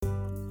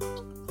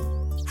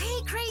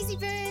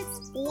crazy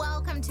birds!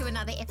 Welcome to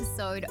another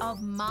episode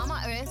of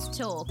Mama Earth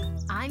Talk.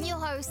 I'm your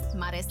host,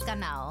 Mariska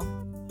Nel.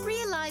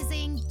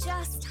 Realizing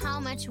just how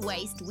much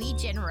waste we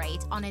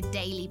generate on a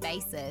daily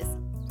basis,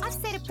 I've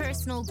set a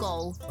personal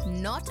goal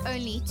not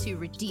only to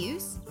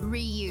reduce,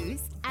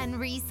 reuse, and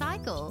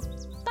recycle,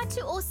 but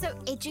to also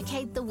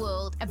educate the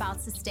world about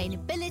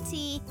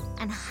sustainability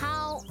and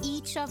how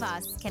each of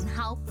us can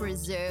help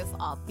preserve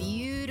our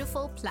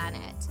beautiful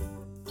planet.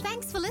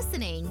 Thanks for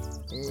listening.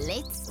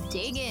 Let's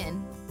dig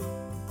in.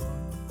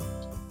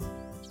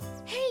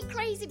 Hey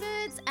crazy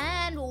birds,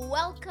 and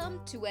welcome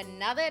to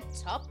another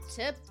Top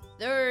Tip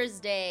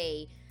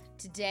Thursday.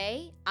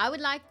 Today, I would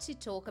like to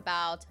talk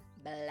about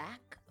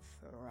Black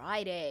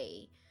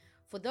Friday.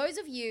 For those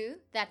of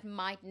you that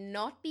might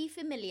not be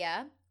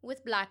familiar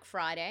with Black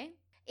Friday,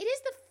 it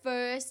is the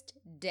first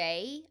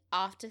day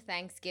after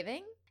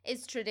Thanksgiving.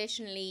 It's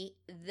traditionally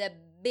the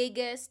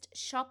biggest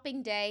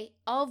shopping day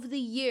of the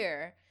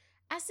year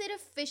as it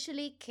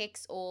officially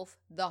kicks off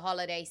the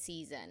holiday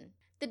season.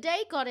 The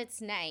day got its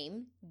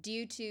name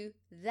due to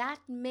that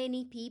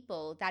many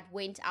people that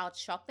went out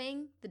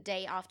shopping the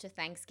day after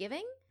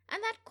Thanksgiving,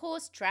 and that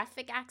caused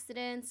traffic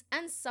accidents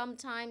and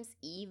sometimes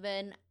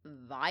even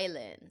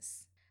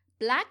violence.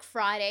 Black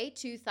Friday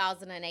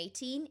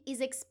 2018 is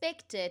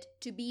expected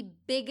to be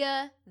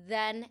bigger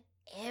than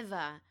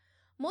ever.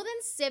 More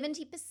than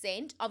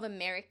 70% of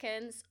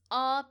Americans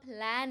are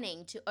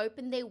planning to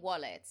open their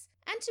wallets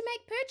and to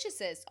make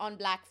purchases on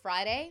Black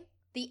Friday.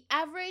 The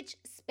average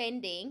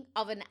spending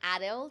of an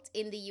adult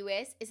in the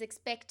US is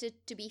expected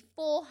to be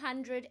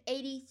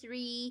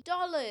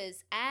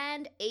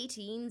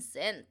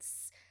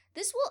 $483.18.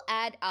 This will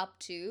add up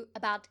to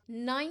about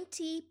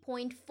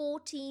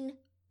 $90.14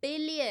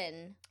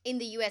 billion in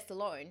the US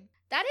alone.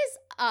 That is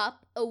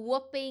up a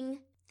whopping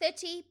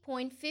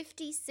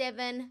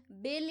 $30.57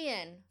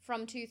 billion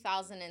from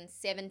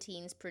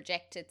 2017's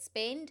projected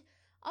spend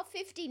of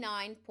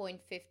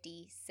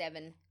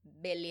 $59.57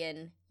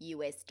 billion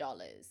US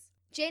dollars.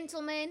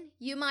 Gentlemen,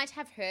 you might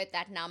have heard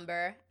that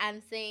number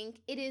and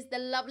think it is the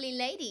lovely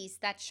ladies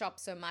that shop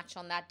so much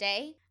on that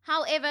day.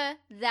 However,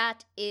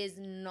 that is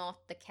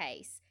not the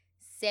case.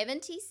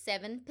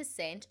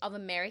 77% of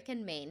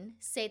American men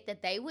said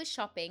that they were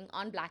shopping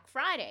on Black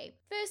Friday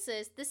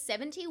versus the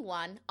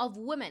 71% of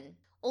women.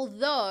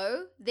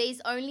 Although there's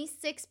only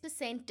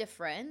 6%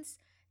 difference,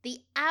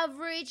 the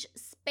average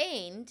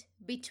spend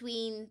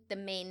between the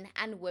men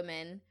and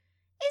women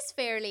is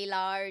fairly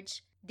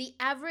large. The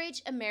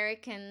average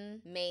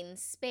American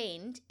men's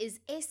spend is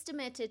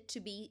estimated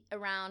to be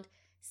around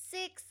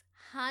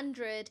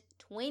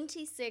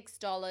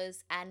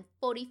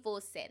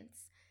 $626.44,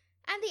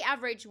 and the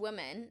average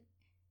woman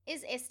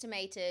is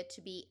estimated to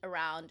be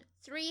around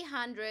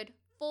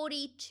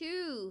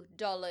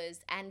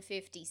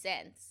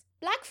 $342.50.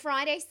 Black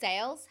Friday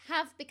sales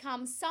have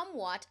become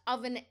somewhat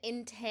of an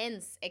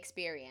intense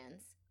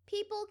experience.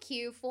 People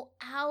queue for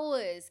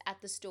hours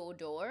at the store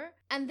door,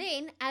 and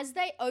then as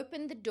they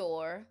open the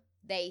door,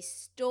 they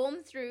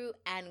storm through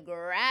and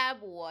grab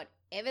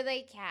whatever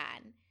they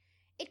can.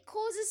 It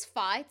causes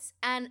fights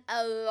and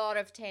a lot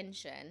of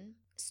tension.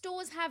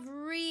 Stores have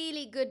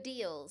really good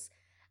deals,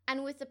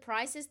 and with the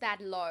prices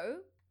that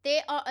low,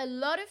 there are a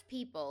lot of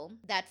people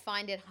that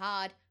find it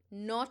hard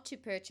not to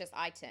purchase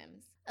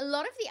items. A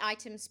lot of the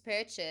items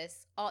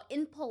purchased are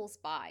impulse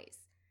buys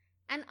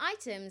and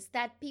items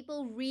that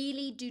people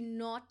really do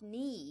not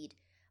need,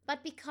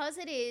 but because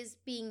it is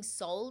being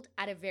sold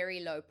at a very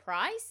low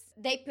price,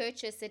 they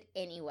purchase it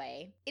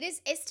anyway. It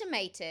is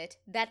estimated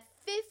that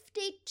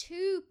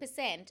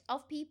 52%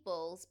 of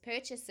people's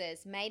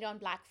purchases made on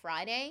Black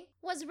Friday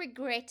was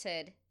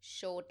regretted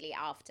shortly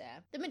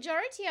after. The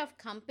majority of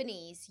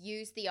companies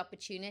use the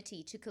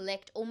opportunity to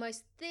collect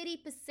almost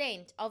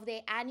 30% of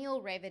their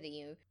annual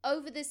revenue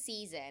over the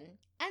season,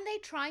 and they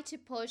try to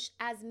push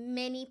as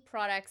many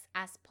products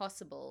as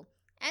possible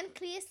and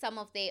clear some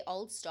of their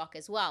old stock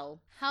as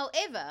well.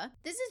 However,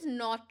 this is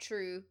not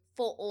true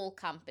for all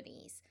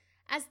companies,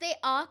 as there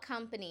are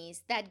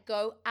companies that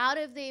go out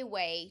of their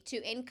way to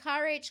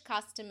encourage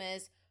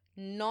customers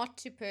not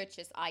to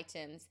purchase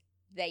items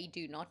they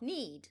do not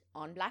need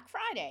on Black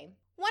Friday.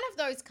 One of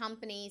those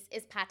companies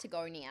is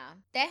Patagonia.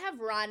 They have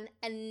run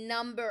a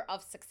number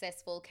of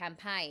successful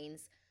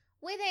campaigns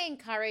where they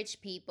encourage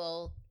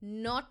people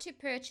not to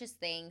purchase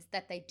things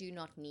that they do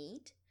not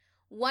need.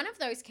 One of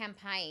those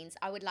campaigns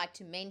I would like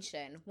to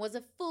mention was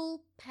a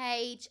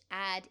full-page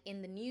ad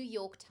in the New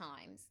York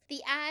Times.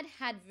 The ad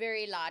had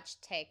very large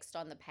text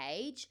on the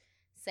page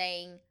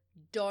saying,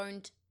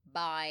 "Don't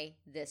buy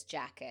this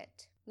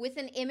jacket," with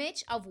an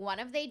image of one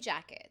of their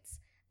jackets.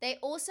 They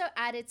also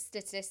added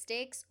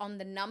statistics on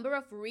the number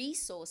of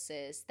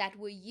resources that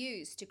were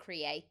used to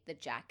create the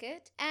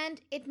jacket,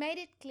 and it made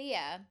it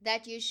clear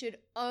that you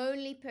should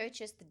only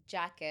purchase the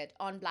jacket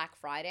on Black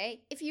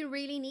Friday if you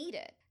really need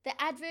it.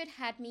 The advert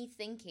had me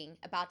thinking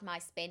about my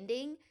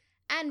spending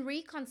and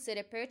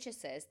reconsider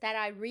purchases that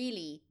I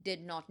really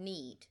did not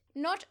need.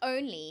 Not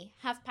only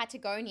have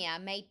Patagonia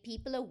made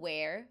people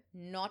aware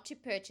not to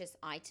purchase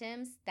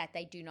items that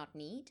they do not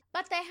need,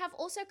 but they have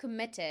also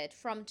committed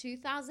from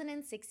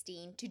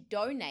 2016 to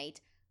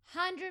donate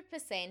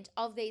 100%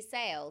 of their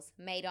sales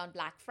made on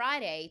Black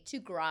Friday to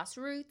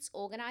grassroots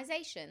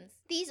organizations.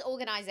 These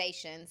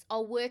organizations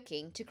are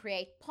working to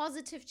create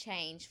positive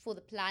change for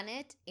the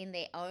planet in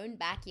their own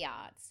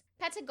backyards.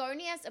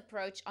 Patagonia's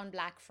approach on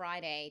Black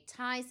Friday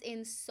ties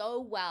in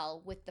so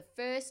well with the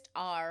first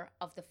R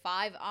of the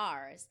 5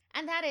 R's,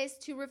 and that is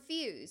to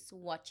refuse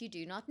what you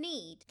do not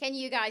need. Can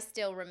you guys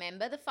still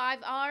remember the 5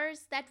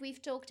 R's that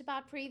we've talked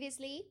about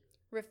previously?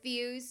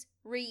 Refuse,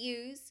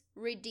 reuse,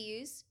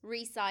 reduce,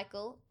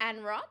 recycle,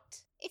 and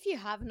rot? If you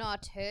have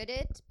not heard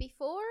it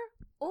before,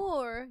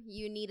 or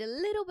you need a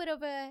little bit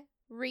of a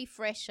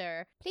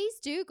refresher, please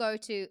do go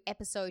to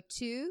episode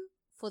 2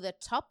 for the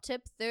Top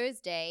Tip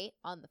Thursday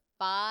on the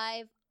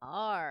 5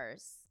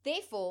 R's.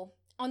 Therefore,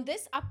 on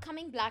this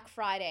upcoming Black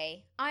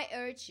Friday, I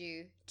urge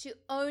you to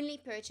only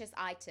purchase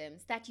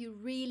items that you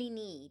really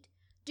need.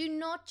 Do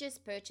not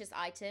just purchase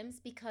items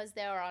because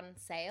they are on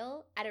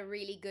sale at a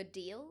really good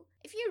deal.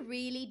 If you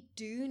really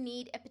do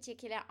need a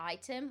particular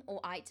item or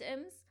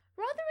items,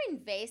 rather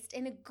invest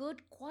in a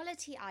good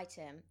quality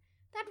item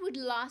that would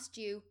last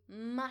you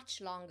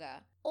much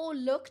longer. Or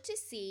look to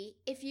see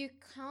if you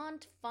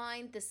can't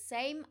find the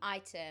same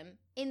item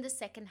in the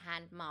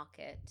second-hand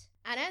market.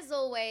 And as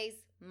always,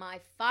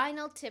 my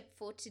final tip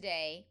for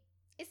today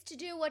is to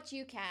do what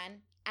you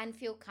can and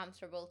feel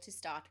comfortable to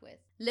start with.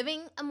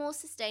 Living a more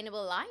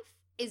sustainable life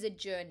is a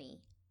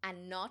journey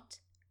and not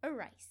a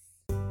race.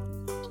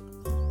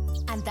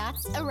 And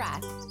that's a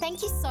wrap.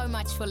 Thank you so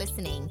much for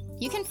listening.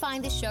 You can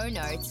find the show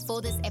notes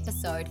for this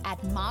episode at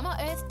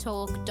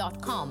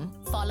mamaearthtalk.com.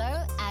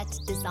 Follow at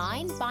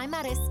Design by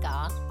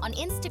Mariska on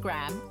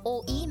Instagram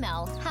or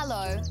email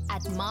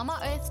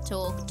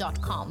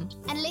hello@mamaearthtalk.com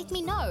and let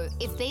me know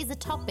if there's a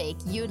topic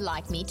you'd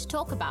like me to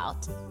talk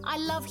about. I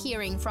love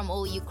hearing from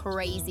all you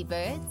crazy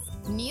birds.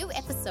 New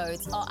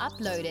episodes are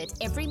uploaded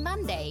every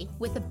Monday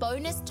with a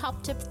bonus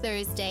Top Tip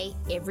Thursday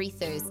every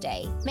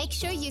Thursday. Make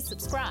sure you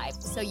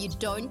subscribe so you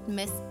don't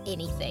miss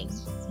anything.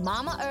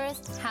 Mama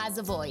Earth has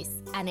a voice,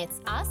 and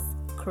it's us,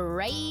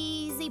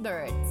 crazy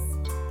birds.